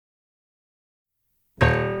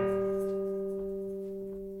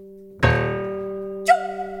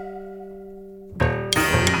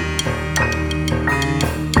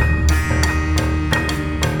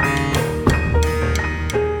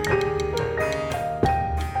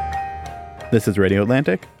This is Radio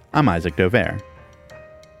Atlantic. I'm Isaac Dover.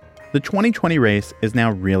 The 2020 race is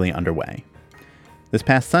now really underway. This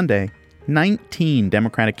past Sunday, 19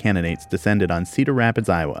 Democratic candidates descended on Cedar Rapids,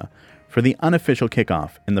 Iowa, for the unofficial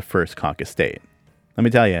kickoff in the first caucus state. Let me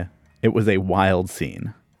tell you, it was a wild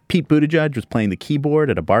scene. Pete Buttigieg was playing the keyboard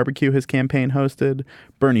at a barbecue his campaign hosted.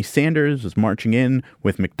 Bernie Sanders was marching in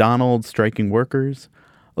with McDonald's striking workers.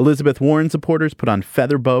 Elizabeth Warren supporters put on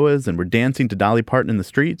feather boas and were dancing to Dolly Parton in the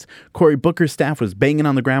streets. Cory Booker's staff was banging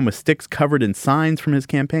on the ground with sticks covered in signs from his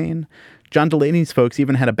campaign. John Delaney's folks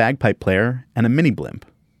even had a bagpipe player and a mini blimp.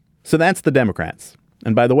 So that's the Democrats.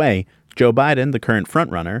 And by the way, Joe Biden, the current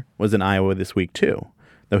frontrunner, was in Iowa this week too,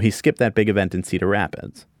 though he skipped that big event in Cedar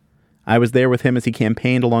Rapids. I was there with him as he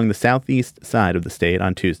campaigned along the southeast side of the state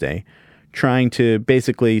on Tuesday, trying to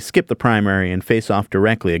basically skip the primary and face off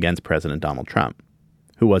directly against President Donald Trump,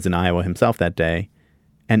 who was in Iowa himself that day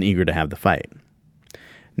and eager to have the fight.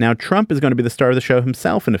 Now, Trump is going to be the star of the show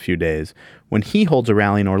himself in a few days when he holds a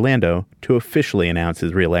rally in Orlando to officially announce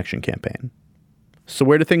his reelection campaign. So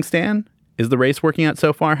where do things stand? Is the race working out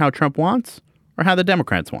so far how Trump wants or how the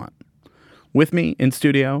Democrats want? With me in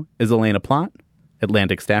studio is Elena Plott,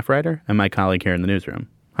 Atlantic staff writer, and my colleague here in the newsroom.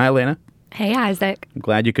 Hi, Elena. Hey, Isaac. I'm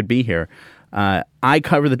glad you could be here. I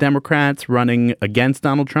cover the Democrats running against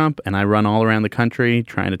Donald Trump, and I run all around the country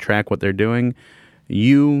trying to track what they're doing.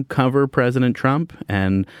 You cover President Trump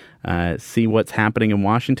and see what's happening in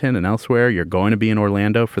Washington and elsewhere. You're going to be in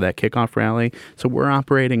Orlando for that kickoff rally. So we're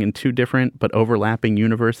operating in two different but overlapping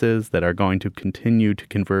universes that are going to continue to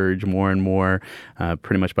converge more and more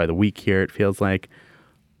pretty much by the week here, it feels like.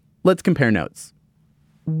 Let's compare notes.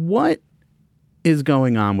 What is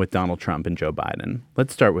going on with Donald Trump and Joe Biden?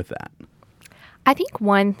 Let's start with that. I think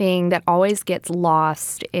one thing that always gets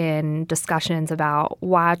lost in discussions about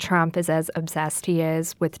why Trump is as obsessed he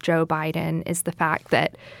is with Joe Biden is the fact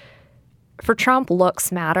that for Trump,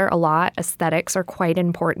 looks matter a lot. Aesthetics are quite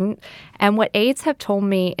important. And what aides have told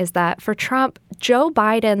me is that for Trump, Joe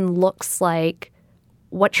Biden looks like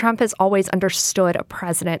what Trump has always understood a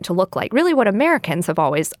president to look like. Really what Americans have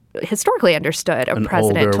always historically understood a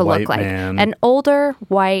president to look like. An older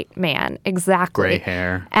white man. Exactly. Gray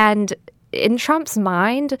hair. And in Trump's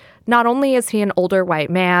mind, not only is he an older white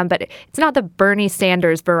man, but it's not the Bernie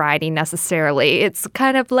Sanders variety necessarily. It's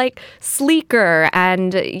kind of like sleeker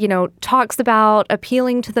and, talks about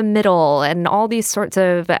appealing to the middle and all these sorts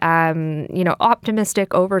of,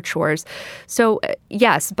 optimistic overtures. So,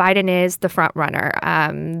 yes, Biden is the front runner.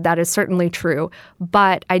 That is certainly true.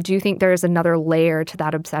 But I do think there is another layer to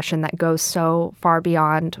that obsession that goes so far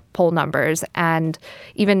beyond poll numbers. And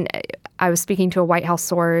even I was speaking to a White House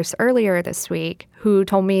source earlier this week who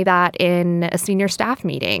told me that in a senior staff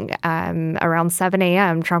meeting around 7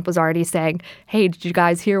 a.m., Trump was already saying, hey, did you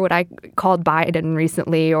guys hear what I called Biden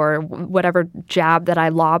recently or whatever jab that I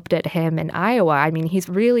lobbed at him in Iowa? I mean, he's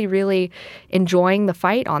really, really enjoying the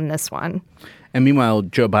fight on this one. And meanwhile,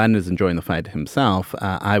 Joe Biden is enjoying the fight himself.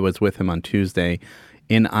 I was with him on Tuesday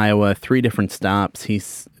in Iowa, 3 different stops.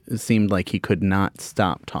 It seemed like he could not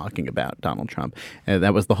stop talking about Donald Trump.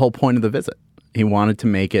 That was the whole point of the visit. He wanted to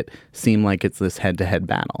make it seem like it's this head-to-head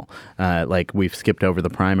battle, like we've skipped over the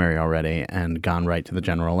primary already and gone right to the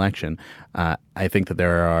general election. I think that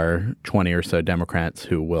there are 20 or so Democrats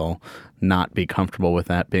who will not be comfortable with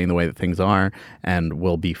that being the way that things are and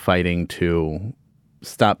will be fighting to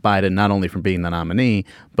stop Biden not only from being the nominee,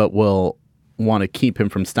 but will want to keep him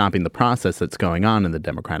from stopping the process that's going on in the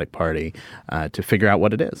Democratic Party to figure out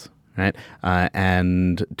what it is. Right.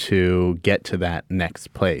 And to get to that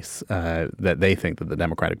next place that they think that the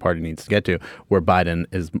Democratic Party needs to get to, where Biden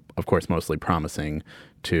is, of course, mostly promising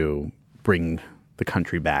to bring the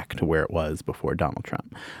country back to where it was before Donald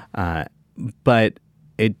Trump. But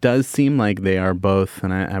it does seem like they are both,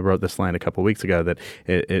 and I wrote this line a couple of weeks ago, that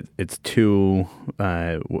it's 2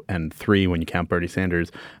 and 3 when you count Bernie Sanders,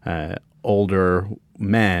 older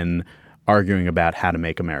men arguing about how to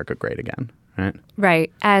make America great again.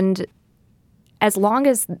 Right. And as long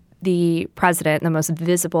as the president, the most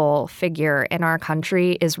visible figure in our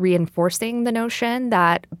country, is reinforcing the notion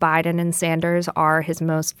that Biden and Sanders are his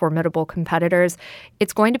most formidable competitors,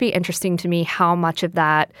 it's going to be interesting to me how much of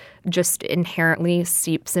that just inherently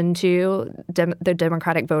seeps into the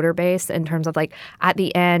Democratic voter base in terms of, like, at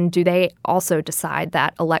the end, do they also decide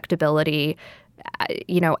that electability,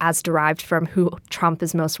 as derived from who Trump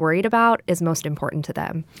is most worried about, is most important to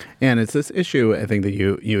them. And it's this issue, I think, that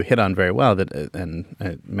you hit on very well, that and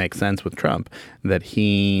it makes sense with Trump, that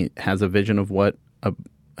he has a vision of what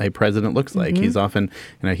a a president looks like. He's often,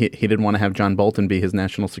 he didn't want to have John Bolton be his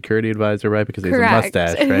national security advisor, right? Because he has a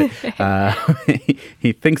mustache, right?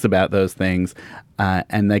 He thinks about those things.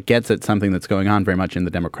 And that gets at something that's going on very much in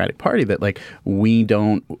the Democratic Party, that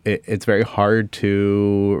it's very hard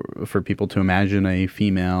for people to imagine a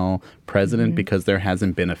female president because there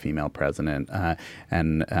hasn't been a female president.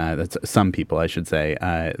 And that's some people, I should say,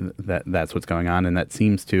 that's what's going on. And that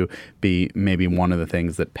seems to be maybe one of the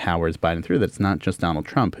things that powers Biden through, that it's not just Donald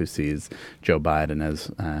Trump who sees Joe Biden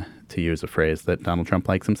as, to use a phrase that Donald Trump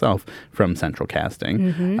likes himself, from central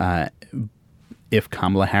casting. If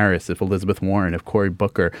Kamala Harris, if Elizabeth Warren, if Cory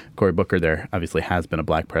Booker, there obviously has been a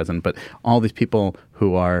black president, but all these people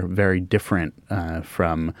who are very different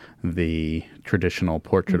from the traditional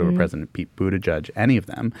portrait of a president, Pete Buttigieg, any of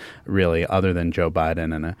them really, other than Joe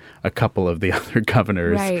Biden and a couple of the other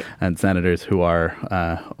governors and senators who are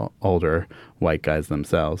older white guys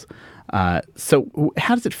themselves. So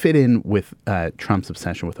how does it fit in with Trump's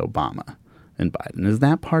obsession with Obama and Biden? Is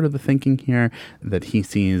that part of the thinking here, that he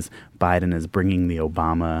sees Biden as bringing the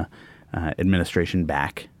Obama administration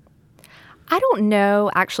back? I don't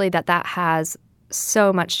know, actually, that has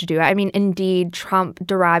so much to do. I mean, indeed, Trump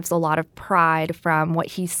derives a lot of pride from what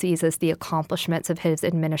he sees as the accomplishments of his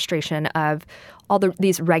administration of all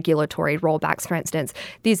these regulatory rollbacks, for instance.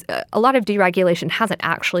 A lot of deregulation hasn't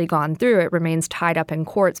actually gone through. It remains tied up in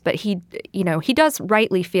courts. But he does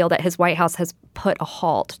rightly feel that his White House has put a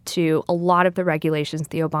halt to a lot of the regulations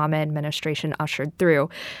the Obama administration ushered through.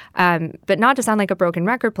 But not to sound like a broken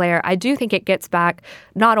record player, I do think it gets back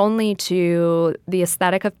not only to the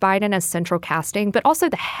aesthetic of Biden as central casting, but also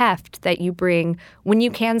the heft that you bring when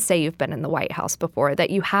you can say you've been in the White House before, that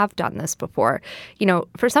you have done this before.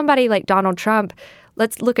 For somebody like Donald Trump,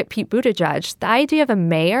 let's look at Pete Buttigieg. The idea of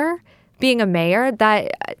being a mayor,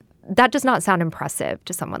 that does not sound impressive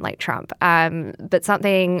to someone like Trump. But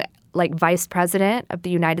something like vice president of the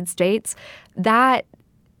United States, that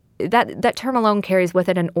term alone carries with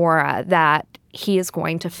it an aura that he is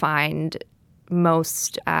going to find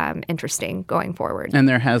most interesting going forward. And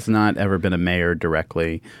there has not ever been a mayor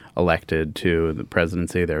directly elected to the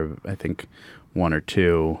presidency. There are, I think, one or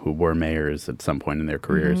two who were mayors at some point in their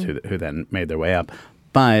careers who then made their way up.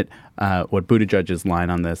 But what Buttigieg's line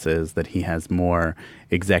on this is that he has more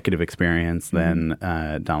executive experience than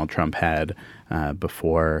Donald Trump had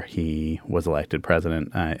before he was elected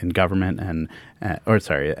president in government, I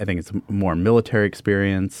think it's more military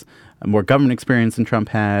experience, more government experience than Trump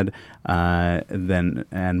had,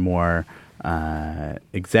 and more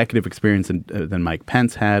executive experience than Mike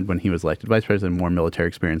Pence had when he was elected vice president, more military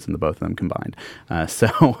experience than the both of them combined. So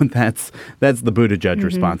that's the Buttigieg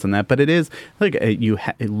response on that. But it is, like, you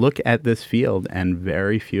look at this field, and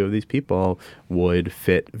very few of these people would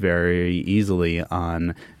fit very easily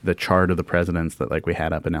on the chart of the presidents that, like, we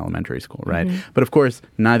had up in elementary school, right? But of course,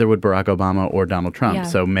 neither would Barack Obama or Donald Trump. Yeah.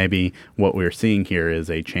 So maybe what we're seeing here is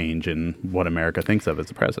a change in what America thinks of as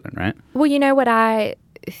a president, right? Well, you know what I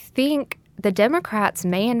think the Democrats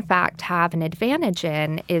may in fact have an advantage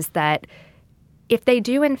in is that if they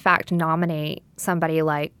do in fact nominate somebody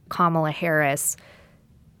like Kamala Harris,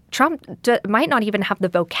 Trump might not even have the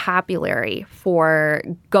vocabulary for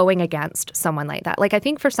going against someone like that. Like, I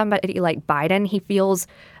think for somebody like Biden, he feels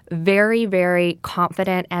very, very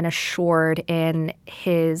confident and assured in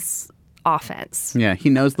his offense. Yeah, he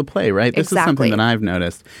knows the play, right? This Exactly. is something that I've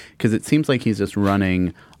noticed, because it seems like he's just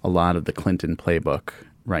running a lot of the Clinton playbook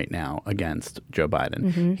right now against Joe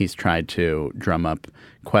Biden. He's tried to drum up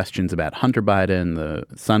questions about Hunter Biden, the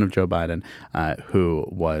son of Joe Biden, who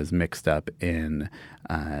was mixed up in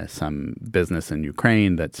some business in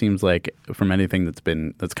Ukraine that seems like, from anything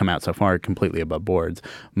that's come out so far, completely above boards.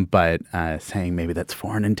 But saying maybe that's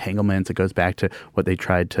foreign entanglements. It goes back to what they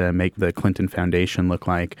tried to make the Clinton Foundation look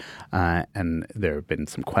like. And there have been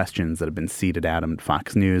some questions that have been seeded out on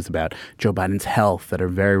Fox News about Joe Biden's health that are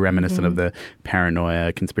very reminiscent of the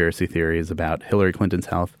paranoia conspiracy theories about Hillary Clinton's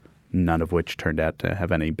health, none of which turned out to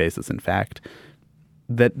have any basis in fact.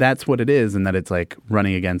 That's what it is, and that it's like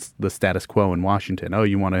running against the status quo in Washington. Oh,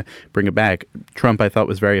 you want to bring it back. Trump, I thought,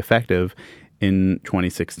 was very effective in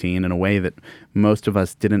 2016 in a way that most of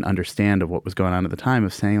us didn't understand of what was going on at the time,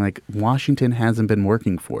 of saying, like, Washington hasn't been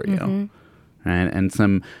working for you. Right? And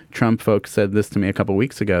some Trump folks said this to me a couple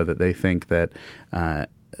weeks ago, that they think that that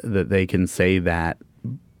they can say that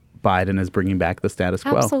Biden is bringing back the status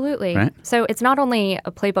quo. Absolutely. Right? So it's not only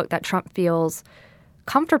a playbook that Trump feels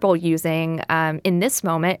comfortable using in this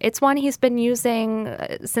moment, it's one he's been using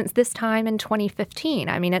since this time in 2015.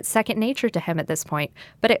 I mean, it's second nature to him at this point.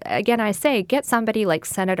 But again, I say, get somebody like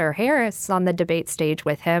Senator Harris on the debate stage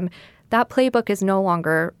with him. That playbook is no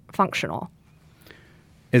longer functional.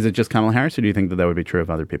 Is it just Kamala Harris, or do you think that that would be true of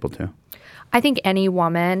other people too? I think any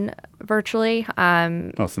woman, virtually.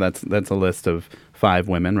 Well, so that's a list of 5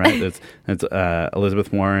 women, right? It's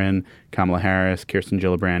Elizabeth Warren, Kamala Harris, Kirsten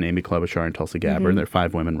Gillibrand, Amy Klobuchar, and Tulsi Gabbard. There are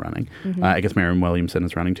 5 women running. I guess Marianne Williamson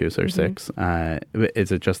is running too, so there's 6.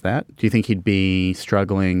 Is it just that? Do you think he'd be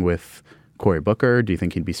struggling with Cory Booker? Do you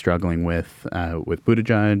think he'd be struggling with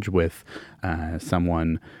Buttigieg, with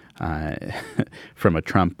someone from a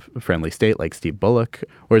Trump-friendly state like Steve Bullock,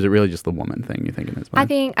 or is it really just the woman thing you think in his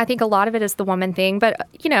mind? I think a lot of it is the woman thing, but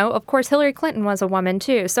of course Hillary Clinton was a woman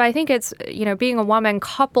too. So I think it's being a woman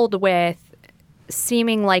coupled with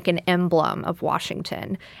seeming like an emblem of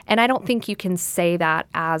Washington. And I don't think you can say that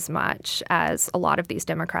as much as a lot of these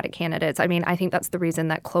Democratic candidates. I mean, I think that's the reason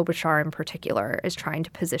that Klobuchar in particular is trying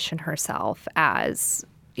to position herself as,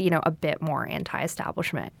 a bit more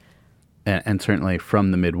anti-establishment. And certainly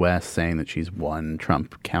from the Midwest, saying that she's won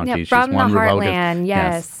Trump counties, she's from won the Republicans. heartland,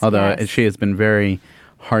 yes. Although yes. she has been very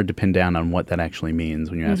hard to pin down on what that actually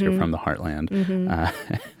means when you ask her from the heartland.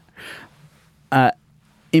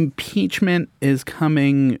 Impeachment is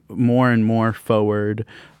coming more and more forward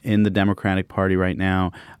in the Democratic Party right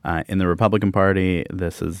now. In the Republican Party,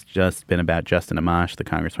 this has just been about Justin Amash, the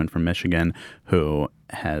congressman from Michigan, who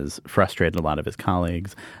has frustrated a lot of his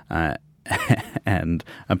colleagues. And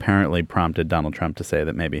apparently prompted Donald Trump to say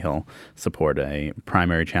that maybe he'll support a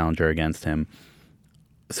primary challenger against him.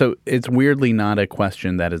 So it's weirdly not a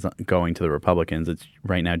question that is going to the Republicans. It's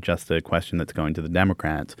right now just a question that's going to the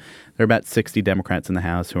Democrats. There are about 60 Democrats in the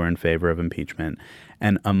House who are in favor of impeachment.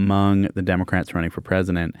 And among the Democrats running for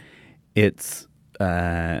president, it's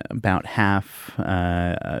about half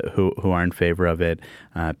who are in favor of it.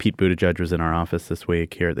 Pete Buttigieg was in our office this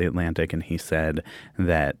week here at the Atlantic, and he said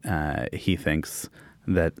that he thinks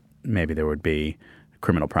that maybe there would be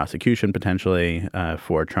criminal prosecution potentially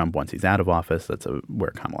for Trump once he's out of office. That's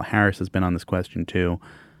where Kamala Harris has been on this question too.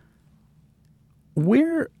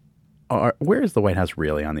 Where is the White House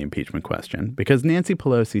really on the impeachment question? Because Nancy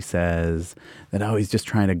Pelosi says that, he's just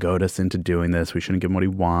trying to goad us into doing this. We shouldn't give him what he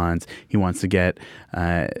wants. He wants to get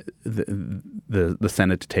the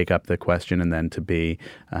Senate to take up the question and then to be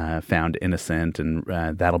found innocent, and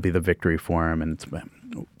that'll be the victory for him. And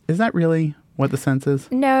is that really what the sense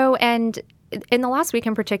is? No, and in the last week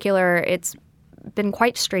in particular, it's been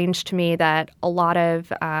quite strange to me that a lot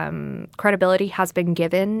of credibility has been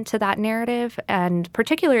given to that narrative, and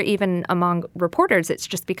particularly even among reporters, it's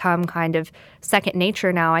just become kind of second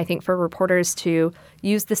nature now, I think, for reporters to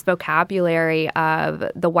use this vocabulary of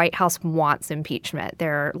the White House wants impeachment.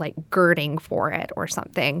 They're like girding for it or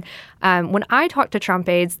something. When I talk to Trump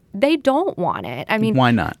aides, they don't want it. I mean, why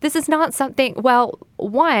not? This is not something, well,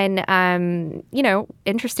 one,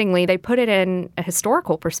 interestingly, they put it in a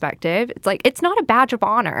historical perspective. It's like, it's not a badge of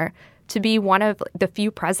honor to be one of the few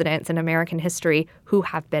presidents in American history who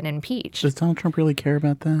have been impeached. Does Donald Trump really care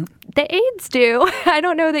about that? The aides do. I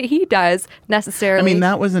don't know that he does necessarily. I mean,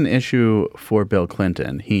 that was an issue for Bill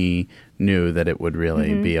Clinton. He knew that it would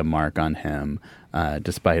really be a mark on him,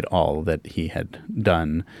 despite all that he had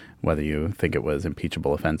done, whether you think it was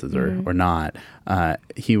impeachable offenses or not.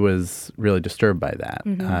 He was really disturbed by that.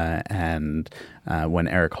 And when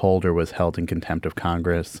Eric Holder was held in contempt of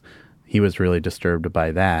Congress, he was really disturbed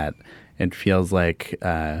by that. It feels like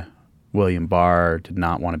William Barr did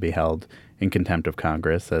not want to be held in contempt of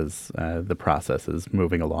Congress as the process is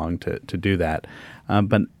moving along to do that.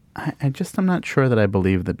 But I'm not sure that I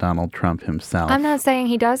believe that Donald Trump himself. I'm not saying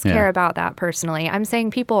he does care about that personally. I'm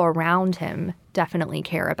saying people around him definitely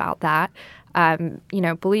care about that.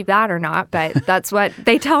 Believe that or not, but that's what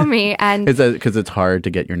they tell me. And is that because it's hard to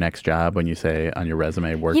get your next job when you say on your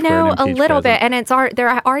resume work for an impeached a little president? bit, and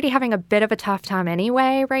they're already having a bit of a tough time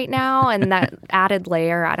anyway right now, and that added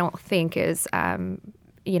layer I don't think is a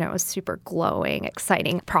super glowing,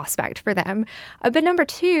 exciting prospect for them. But number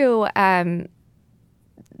two,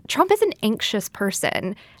 Trump is an anxious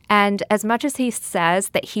person. And as much as he says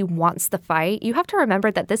that he wants the fight, you have to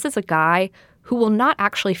remember that this is a guy who will not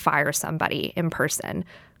actually fire somebody in person.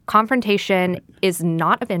 Confrontation is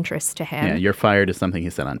not of interest to him. Yeah, you're fired is something he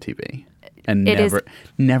said on TV. And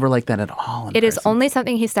never like that at all. It is only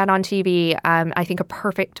something he said on TV. I think a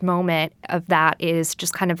perfect moment of that is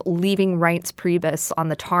just kind of leaving Reince Priebus on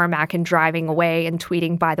the tarmac and driving away and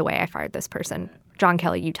tweeting, by the way, I fired this person. John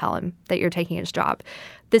Kelly, you tell him that you're taking his job.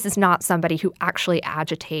 This is not somebody who actually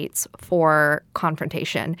agitates for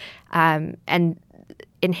confrontation. And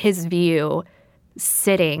in his view,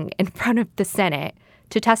 sitting in front of the Senate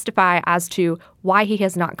to testify as to why he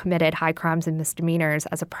has not committed high crimes and misdemeanors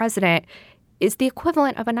as a president is the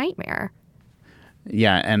equivalent of a nightmare.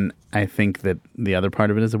 Yeah, and I think that the other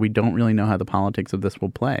part of it is that we don't really know how the politics of this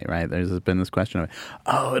will play, right? There's been this question of,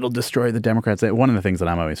 oh, it'll destroy the Democrats. One of the things that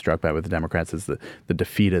I'm always struck by with the Democrats is the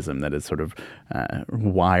defeatism that is sort of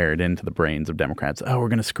wired into the brains of Democrats. Oh, we're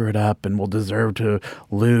going to screw it up and we'll deserve to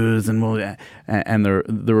lose. And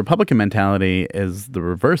the Republican mentality is the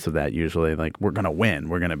reverse of that usually. Like, we're going to win.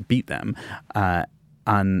 We're going to beat them.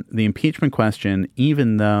 On the impeachment question,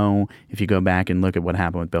 even though if you go back and look at what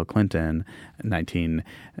happened with Bill Clinton in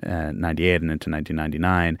 1998 and into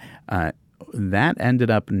 1999, that ended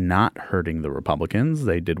up not hurting the Republicans.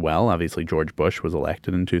 They did well. Obviously, George Bush was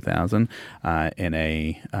elected in 2000 in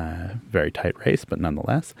a very tight race, but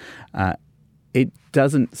nonetheless. It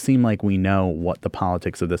doesn't seem like we know what the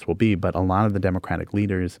politics of this will be, but a lot of the Democratic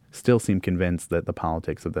leaders still seem convinced that the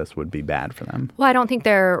politics of this would be bad for them. Well, I don't think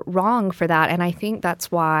they're wrong for that. And I think that's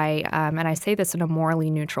why, and I say this in a morally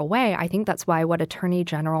neutral way, I think that's why what Attorney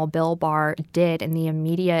General Bill Barr did in the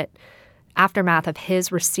immediate aftermath of his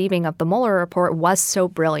receiving of the Mueller report was so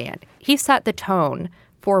brilliant. He set the tone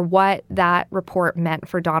for what that report meant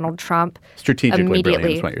for Donald Trump. Strategically brilliant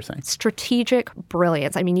is what you're saying. Strategic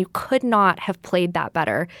brilliance. I mean, you could not have played that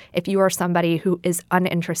better if you are somebody who is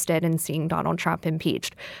uninterested in seeing Donald Trump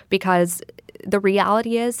impeached. Because the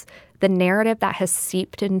reality is, the narrative that has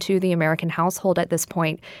seeped into the American household at this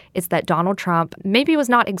point is that Donald Trump maybe was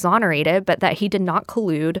not exonerated, but that he did not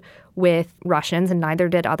collude with Russians, and neither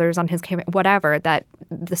did others on his campaign, whatever, that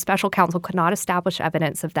the special counsel could not establish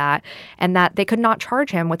evidence of that, and that they could not charge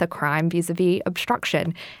him with a crime vis-a-vis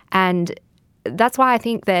obstruction. And that's why I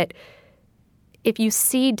think that if you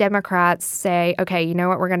see Democrats say, okay, you know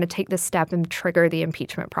what, we're going to take this step and trigger the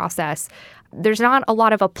impeachment process, there's not a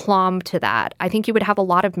lot of aplomb to that. I think you would have a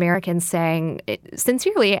lot of Americans saying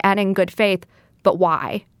sincerely and in good faith, but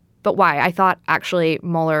why? But why? I thought actually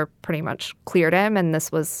Mueller pretty much cleared him, and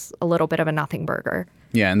this was a little bit of a nothing burger.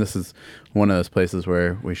 Yeah, and this is one of those places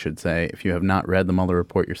where we should say, if you have not read the Mueller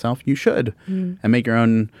report yourself, you should, and make your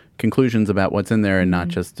own conclusions about what's in there and not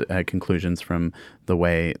just conclusions from the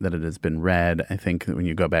way that it has been read. I think when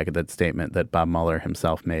you go back at that statement that Bob Mueller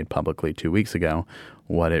himself made publicly 2 weeks ago,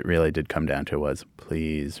 what it really did come down to was,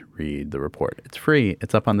 please read the report. It's free.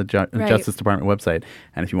 It's up on the Justice Department website.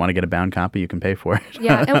 And if you want to get a bound copy, you can pay for it.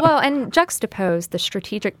 Yeah, and juxtapose the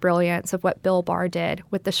strategic brilliance of what Bill Barr did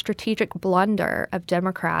with the strategic blunder of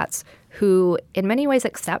Democrats who in many ways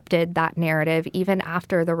accepted that narrative even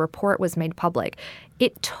after the report was made public.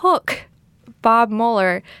 It took Bob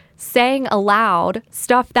Mueller saying aloud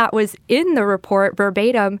stuff that was in the report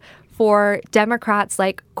verbatim for Democrats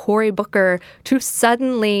like Cory Booker to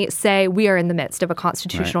suddenly say we are in the midst of a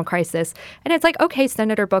constitutional crisis. And it's like, okay,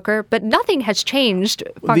 Senator Booker, but nothing has changed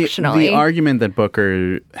functionally. The argument that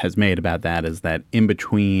Booker has made about that is that in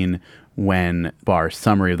between when Barr's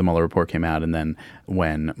summary of the Mueller report came out and then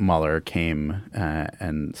when Mueller came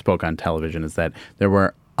and spoke on television is that there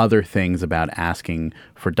were other things about asking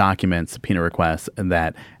for documents, subpoena requests,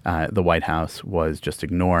 that the White House was just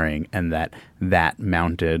ignoring, and that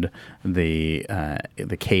mounted the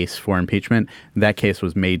case for impeachment. That case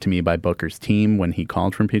was made to me by Booker's team when he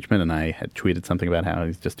called for impeachment, and I had tweeted something about how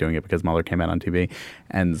he's just doing it because Mueller came out on TV,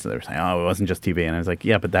 and they were saying, "Oh, it wasn't just TV," and I was like,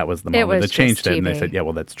 "Yeah, but that was the moment that changed it," and they said, "Yeah,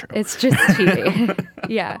 well, that's true. It's just TV."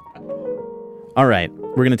 Yeah. All right,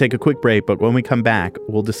 we're going to take a quick break, but when we come back,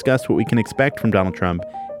 we'll discuss what we can expect from Donald Trump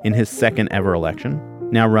in his second ever election,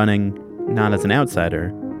 now running not as an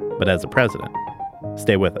outsider, but as a president.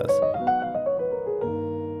 Stay with us.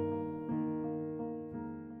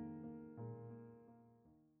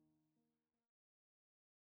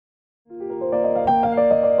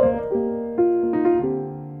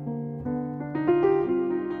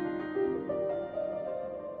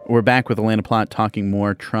 We're back with Elena Plott talking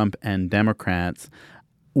more Trump and Democrats.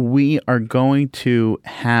 We are going to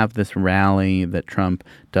have this rally that Trump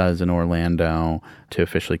does in Orlando to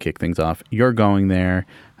officially kick things off. You're going there.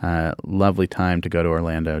 Lovely time to go to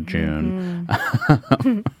Orlando, June.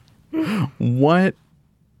 What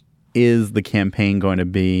is the campaign going to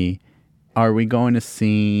be? Are we going to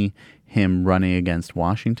see him running against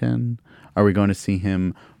Washington? Are we going to see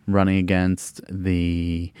him running against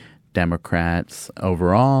the Democrats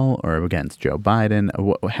overall or against Joe Biden?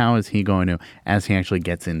 How is he going to, as he actually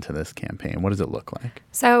gets into this campaign, what does it look like?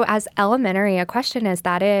 So as elementary a question as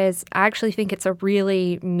that is, I actually think it's a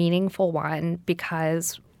really meaningful one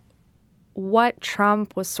because what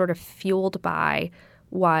Trump was sort of fueled by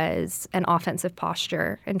was an offensive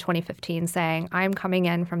posture in 2015, saying, I'm coming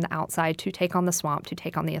in from the outside to take on the swamp, to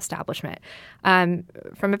take on the establishment.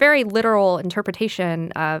 From a very literal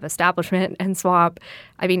interpretation of establishment and swamp,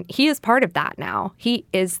 I mean, he is part of that now. He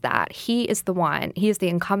is that. He is the one. He is the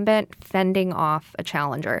incumbent fending off a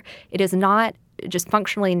challenger. It is not just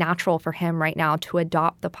functionally natural for him right now to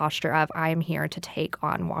adopt the posture of, I am here to take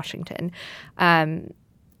on Washington.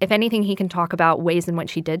 If anything, he can talk about ways in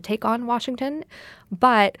which he did take on Washington.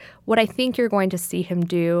 But what I think you're going to see him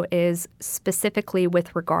do is, specifically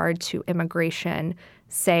with regard to immigration,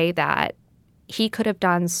 say that he could have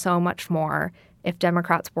done so much more if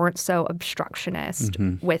Democrats weren't so obstructionist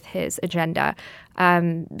with his agenda,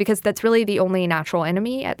 because that's really the only natural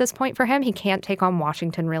enemy at this point for him. He can't take on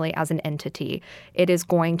Washington really as an entity. It is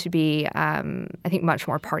going to be, I think, much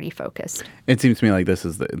more party-focused. It seems to me like this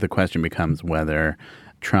is the question becomes whether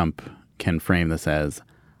Trump can frame this as,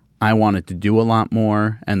 I wanted to do a lot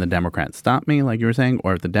more and the Democrats stopped me, like you were saying,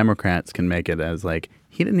 or if the Democrats can make it as like,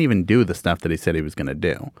 he didn't even do the stuff that he said he was going to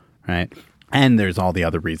do, right? And there's all the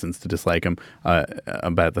other reasons to dislike him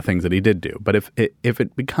about the things that he did do. But if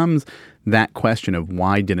it becomes that question of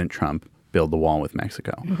why didn't Trump build the wall with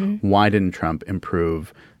Mexico? Why didn't Trump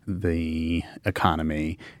improve the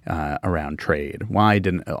economy around trade? Why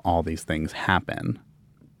didn't all these things happen?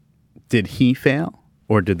 Did he fail?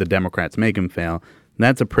 Or did the Democrats make him fail?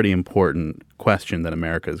 That's a pretty important question that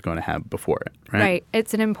America is going to have before it, right? Right.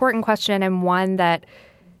 It's an important question, and one that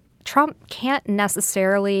Trump can't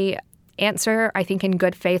necessarily answer, I think, in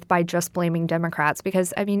good faith by just blaming Democrats.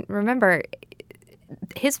 Because, I mean, remember,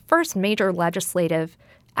 his first major legislative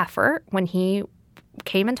effort when he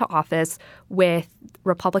came into office with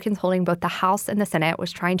Republicans holding both the House and the Senate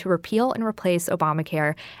was trying to repeal and replace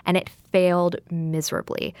Obamacare, and it failed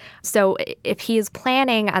miserably. So if he is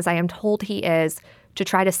planning, as I am told he is, to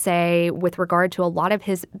try to say with regard to a lot of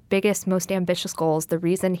his biggest, most ambitious goals, the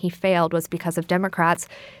reason he failed was because of Democratic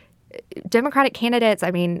candidates,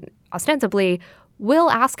 I mean, ostensibly, will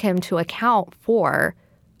ask him to account for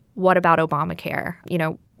what about Obamacare? You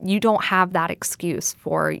know, you don't have that excuse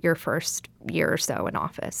for your first year or so in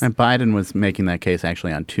office. And Biden was making that case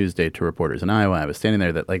actually on Tuesday to reporters in Iowa. I was standing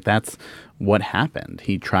there that like that's what happened.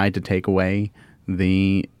 He tried to take away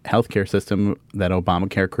the healthcare system that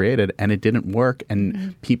Obamacare created, and it didn't work.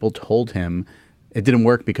 And people told him it didn't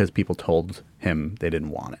work because people told him they didn't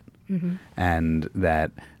want it. And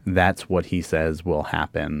that's what he says will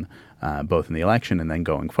happen both in the election and then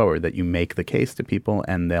going forward, that you make the case to people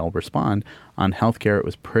and they'll respond. On healthcare, it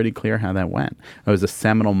was pretty clear how that went. It was a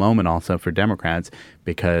seminal moment also for Democrats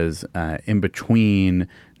because in between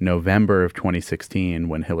November of 2016,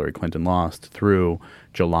 when Hillary Clinton lost, through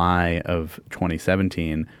July of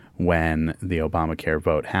 2017, when the Obamacare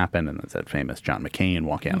vote happened, and that's that famous John McCain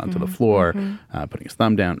walking out onto the floor, putting his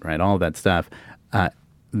thumb down, right, all of that stuff.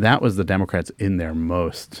 That was the Democrats in their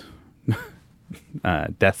most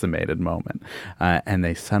decimated moment. And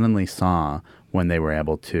they suddenly saw, when they were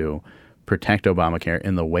able to protect Obamacare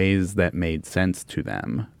in the ways that made sense to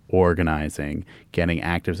them, organizing, getting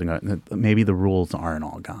actives, and going, maybe the rules aren't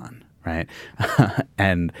all gone, right?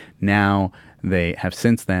 And now they have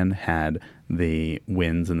since then had the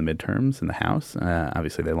wins in the midterms in the House.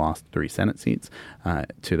 Obviously, they lost 3 Senate seats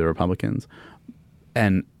to the Republicans.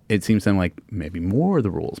 And it seems to them like maybe more of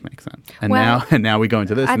the rules make sense. And now we go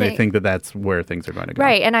into this, and they think that that's where things are going to go.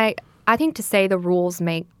 Right. And I think to say the rules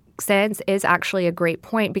make sense is actually a great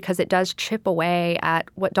point, because it does chip away at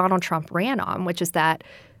what Donald Trump ran on, which is that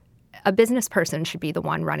a business person should be the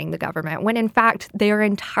one running the government, when in fact they are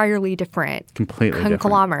entirely different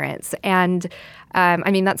conglomerates. And I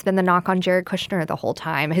mean, that's been the knock on Jared Kushner the whole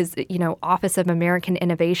time. His, Office of American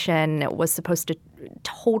Innovation was supposed to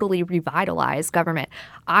totally revitalize government.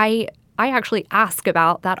 I actually ask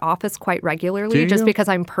about that office quite regularly just because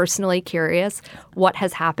I'm personally curious what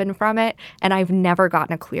has happened from it, and I've never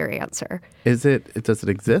gotten a clear answer. Does it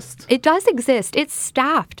exist? It does exist. It's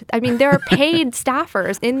staffed. I mean, there are paid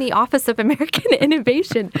staffers in the Office of American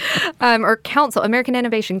Innovation or Council, American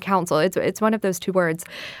Innovation Council. It's one of those two words.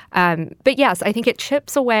 But yes, I think it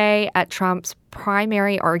chips away at Trump's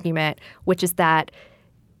primary argument, which is that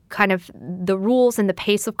kind of the rules and the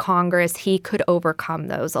pace of Congress, he could overcome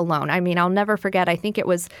those alone. I mean, I'll never forget, I think it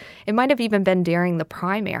might have even been during the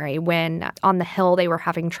primary when on the Hill they were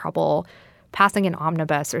having trouble passing an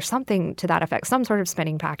omnibus or something to that effect, some sort of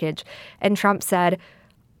spending package. And Trump said,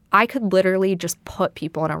 I could literally just put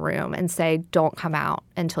people in a room and say, don't come out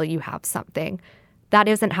until you have something. That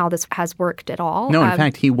isn't how this has worked at all. No, in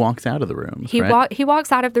fact, he walks out of the room. He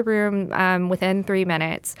walks out of the room within 3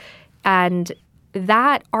 minutes. And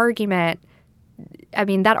that argument I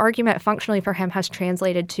mean, that argument functionally for him has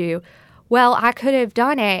translated to, well, I could have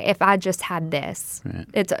done it if I just had this. Right.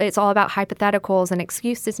 It's all about hypotheticals and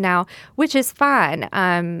excuses now, which is fine.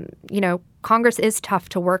 Congress is tough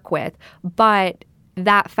to work with, but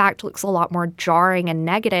that fact looks a lot more jarring and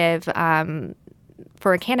negative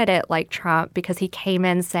for a candidate like Trump, because he came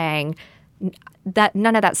in saying that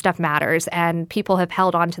none of that stuff matters, and people have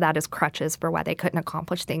held on to that as crutches for why they couldn't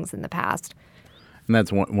accomplish things in the past. And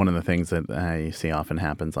that's one of the things that I see often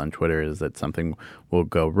happens on Twitter, is that something will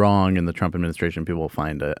go wrong in the Trump administration. People will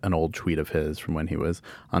find an old tweet of his from when he was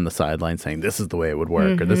on the sideline saying, this is the way it would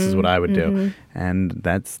work, or this is what I would do. And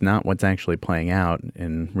that's not what's actually playing out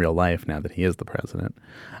in real life now that he is the president.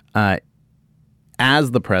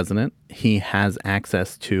 As the president, he has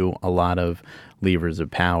access to a lot of levers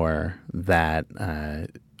of power that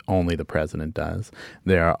only the president does.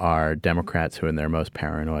 There are Democrats who in their most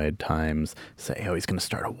paranoid times say, oh, he's going to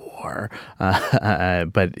start a war.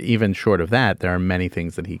 But even short of that, there are many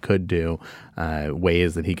things that he could do,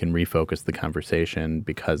 ways that he can refocus the conversation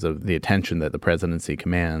because of the attention that the presidency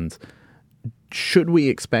commands. Should we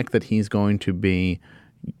expect that he's going to be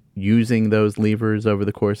using those levers over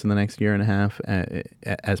the course of the next year and a half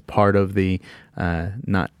as part of the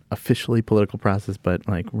not officially political process, but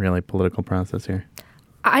like really political process here?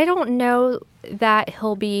 I don't know that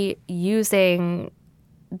he'll be using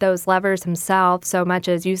those levers himself so much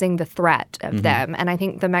as using the threat of them. And I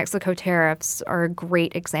think the Mexico tariffs are a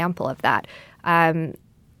great example of that.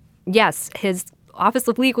 Yes, his Office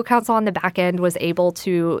of Legal Counsel on the back end was able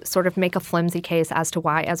to sort of make a flimsy case as to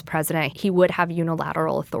why, as president, he would have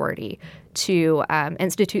unilateral authority to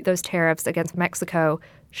institute those tariffs against Mexico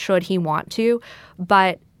should he want to.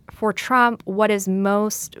 But for Trump, what is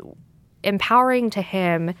most empowering to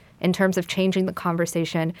him in terms of changing the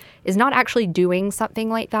conversation is not actually doing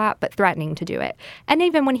something like that, but threatening to do it. And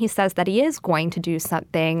even when he says that he is going to do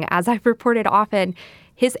something, as I've reported often,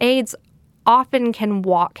 his aides often can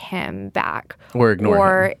walk him back or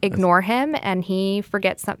ignore him, and he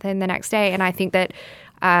forgets something the next day. And I think that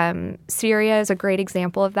Syria is a great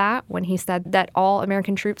example of that, when he said that all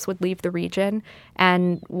American troops would leave the region.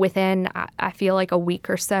 And within, I feel like a week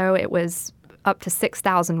or so, it was up to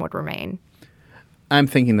 6,000 would remain. I'm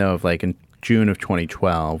thinking, though, of like in June of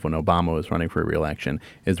 2012, when Obama was running for re-election,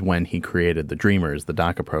 is when he created the Dreamers, the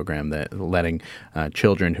DACA program, that letting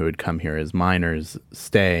children who had come here as minors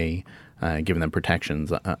stay, giving them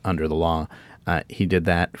protections under the law. He did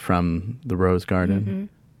that from the Rose Garden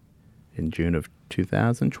in June of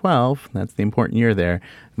 2012. That's the important year there.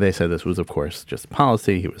 They said this was, of course, just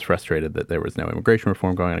policy. He was frustrated that there was no immigration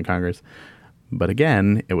reform going on in Congress. But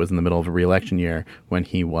again, it was in the middle of a re-election year when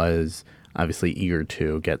he was obviously eager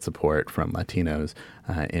to get support from Latinos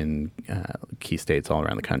in key states all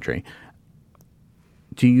around the country.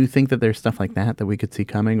 Do you think that there's stuff like that we could see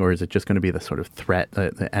coming, or is it just going to be the sort of threat,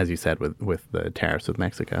 as you said, with the tariffs with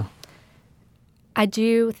Mexico? I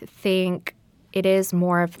do think it is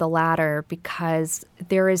more of the latter, because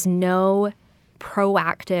there is no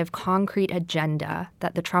proactive, concrete agenda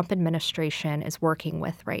that the Trump administration is working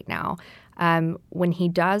with right now. When he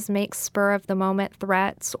does make spur-of-the-moment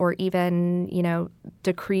threats or even,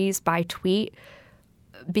 decrees by tweet,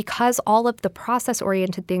 because all of the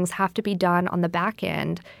process-oriented things have to be done on the back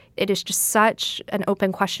end, it is just such an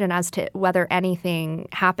open question as to whether anything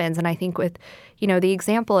happens. And I think with, the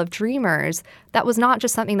example of Dreamers, that was not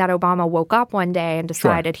just something that Obama woke up one day and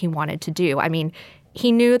decided he wanted to do. I mean,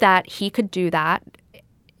 he knew that he could do that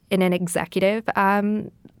in an executive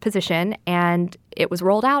position, and it was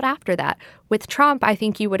rolled out after that. With Trump, I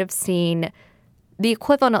think you would have seen the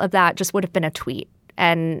equivalent of that just would have been a tweet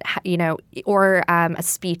and, or a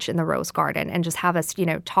speech in the Rose Garden, and just have us,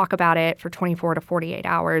 talk about it for 24 to 48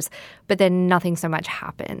 hours, but then nothing so much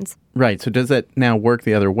happens. Right. So does that now work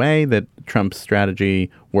the other way, that Trump's strategy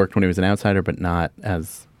worked when he was an outsider, but not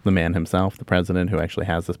as the man himself, the president who actually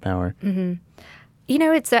has this power? Mm-hmm.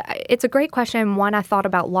 It's a great question. One I thought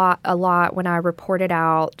about a lot when I reported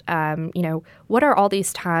out, what are all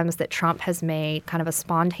these times that Trump has made kind of a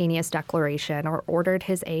spontaneous declaration or ordered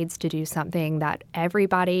his aides to do something that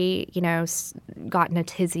everybody, got in a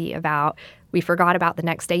tizzy about. We forgot about the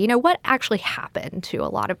next day. What actually happened to a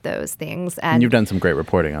lot of those things? And you've done some great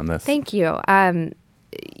reporting on this. Thank you.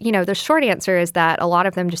 The short answer is that a lot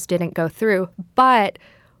of them just didn't go through. But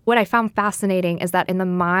what I found fascinating is that in the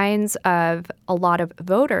minds of a lot of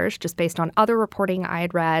voters, just based on other reporting I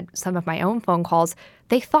had read, some of my own phone calls,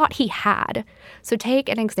 they thought he had. So take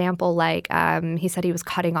an example like he said he was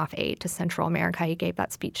cutting off aid to Central America. He gave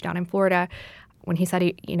that speech down in Florida when he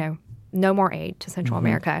said, no more aid to Central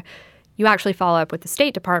America. You actually follow up with the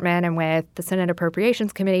State Department and with the Senate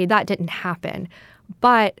Appropriations Committee. That didn't happen.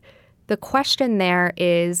 But the question there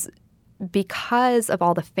is, because of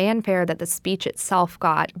all the fanfare that the speech itself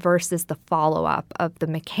got versus the follow-up of the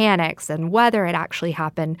mechanics and whether it actually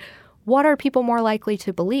happened, what are people more likely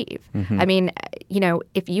to believe? I mean,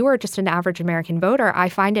 if you are just an average American voter, I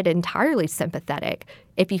find it entirely sympathetic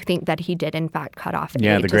if you think that he did, in fact, cut off aid to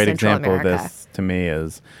Central America. Yeah, the great example of this to me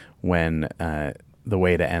is when the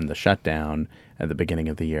way to end the shutdown at the beginning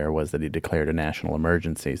of the year was that he declared a national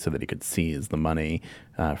emergency so that he could seize the money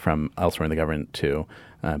from elsewhere in the government to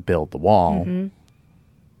build the wall.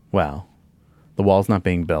 Well, the wall's not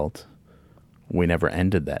being built. We never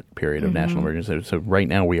ended that period of national emergency. So right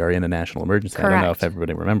now we are in a national emergency. Correct. I don't know if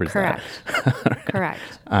everybody remembers that. Correct.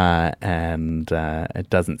 And it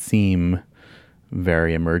doesn't seem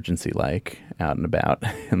very emergency-like out and about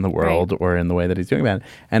in the world or in the way that he's doing that.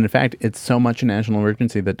 And in fact, it's so much a national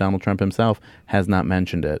emergency that Donald Trump himself has not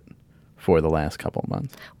mentioned it for the last couple of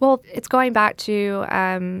months. Well, it's going back to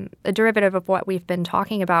a derivative of what we've been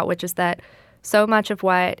talking about, which is that so much of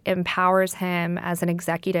what empowers him as an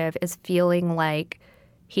executive is feeling like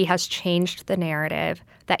he has changed the narrative,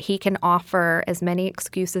 that he can offer as many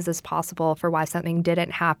excuses as possible for why something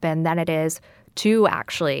didn't happen than it is to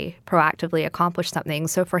actually proactively accomplish something.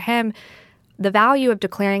 So for him, the value of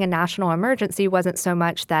declaring a national emergency wasn't so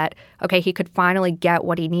much that, okay, he could finally get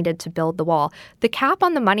what he needed to build the wall. The cap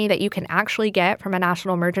on the money that you can actually get from a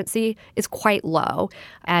national emergency is quite low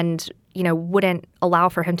and, wouldn't allow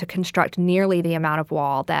for him to construct nearly the amount of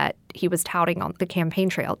wall that he was touting on the campaign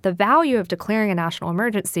trail. The value of declaring a national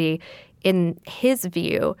emergency, in his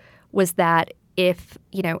view, was that if,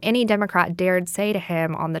 any Democrat dared say to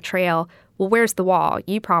him on the trail, well, where's the wall?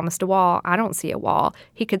 You promised a wall. I don't see a wall.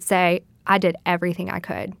 He could say, I did everything I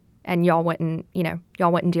could, and y'all wouldn't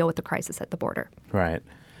deal with the crisis at the border. Right.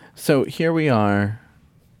 So here we are.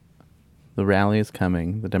 The rally is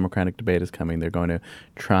coming. The Democratic debate is coming. They're going to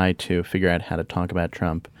try to figure out how to talk about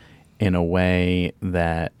Trump in a way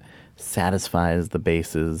that satisfies the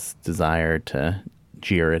base's desire to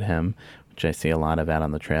jeer at him, which I see a lot of out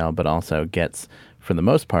on the trail, but also gets, for the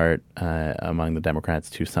most part, among the Democrats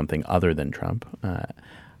to something other than Trump.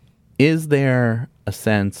 Is there a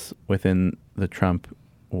sense within the Trump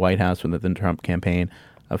White House, within the Trump campaign,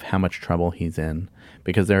 of how much trouble he's in?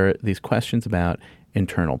 Because there are these questions about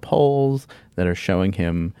internal polls that are showing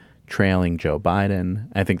him trailing Joe Biden.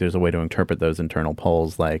 I think there's a way to interpret those internal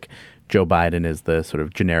polls like Joe Biden is the sort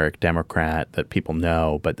of generic Democrat that people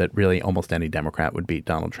know, but that really almost any Democrat would beat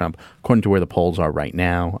Donald Trump, according to where the polls are right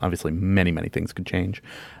now. Obviously, many, many things could change.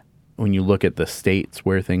 When you look at the states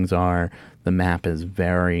where things are, the map is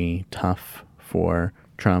very tough for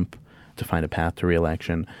Trump to find a path to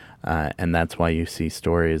reelection. And that's why you see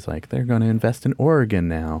stories like they're going to invest in Oregon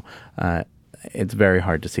now. It's very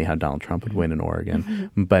hard to see how Donald Trump would win in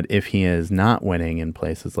Oregon. But if he is not winning in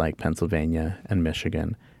places like Pennsylvania and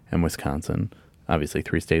Michigan and Wisconsin, obviously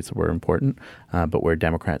 3 states that were important, but where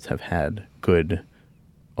Democrats have had good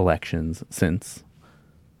elections since,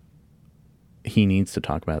 he needs to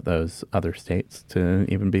talk about those other states to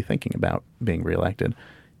even be thinking about being reelected.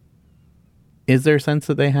 Is there a sense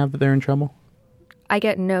that they're in trouble? I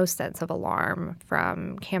get no sense of alarm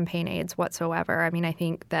from campaign aides whatsoever. I mean, I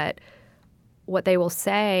think that what they will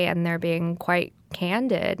say, and they're being quite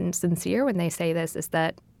candid and sincere when they say this, is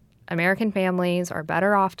that American families are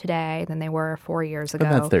better off today than they were 4 years ago.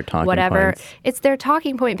 But that's their talking points. It's their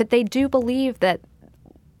talking point, but they do believe that,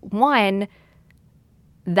 one,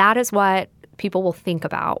 that is what people will think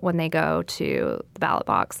about when they go to the ballot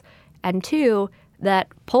box, and 2, that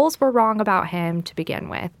polls were wrong about him to begin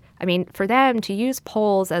with. I mean, for them to use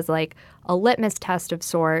polls as like a litmus test of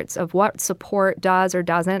sorts of what support does or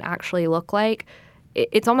doesn't actually look like,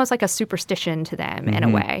 it's almost like a superstition to them in a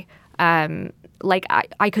way.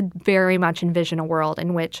 I could very much envision a world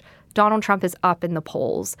in which Donald Trump is up in the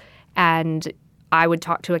polls and I would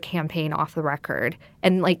talk to a campaign off the record,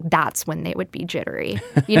 and that's when they would be jittery,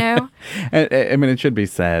 I mean, it should be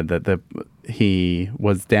said that he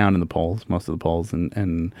was down in the polls, most of the polls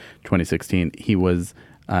in 2016. He was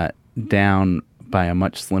down by a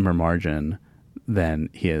much slimmer margin than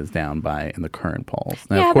he is down by in the current polls.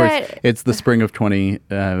 Now, of course, it's the spring of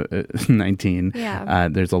 2019.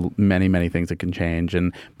 There's many, many things that can change.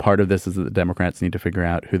 And part of this is that the Democrats need to figure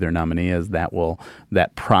out who their nominee is. That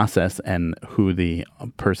process and who the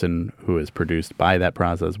person who is produced by that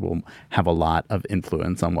process will have a lot of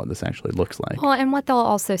influence on what this actually looks like. Well, and what they'll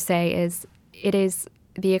also say is it is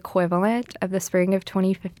the equivalent of the spring of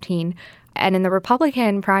 2015. And in the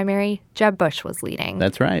Republican primary, Jeb Bush was leading.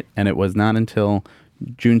 That's right. And it was not until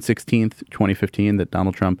June 16th, 2015, that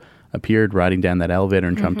Donald Trump appeared riding down that elevator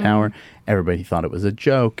in Trump Tower. Everybody thought it was a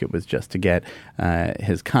joke. It was just to get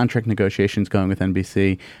his contract negotiations going with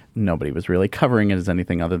NBC. Nobody was really covering it as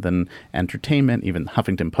anything other than entertainment. Even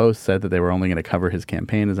Huffington Post said that they were only going to cover his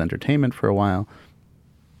campaign as entertainment for a while.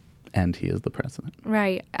 And he is the president.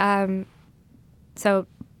 Right. So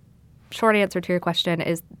short answer to your question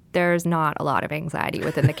is there's not a lot of anxiety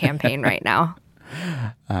within the campaign right now.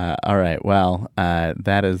 All right. Well,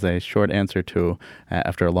 that is a short answer to,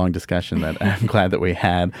 after a long discussion that I'm glad that we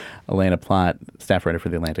had. Elena Plott, staff writer for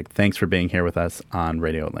The Atlantic, thanks for being here with us on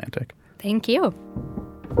Radio Atlantic. Thank you.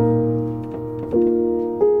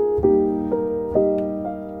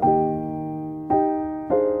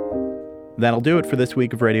 That'll do it for this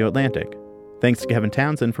week of Radio Atlantic. Thanks to Kevin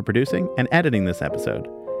Townsend for producing and editing this episode,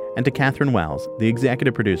 and to Catherine Wells, the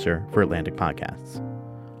executive producer for Atlantic Podcasts.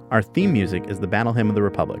 Our theme music is the Battle Hymn of the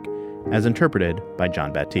Republic, as interpreted by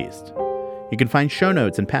John Baptiste. You can find show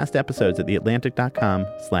notes and past episodes at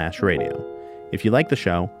theatlantic.com/radio. If you like the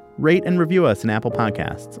show, rate and review us in Apple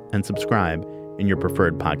Podcasts and subscribe in your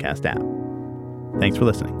preferred podcast app. Thanks for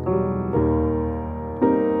listening.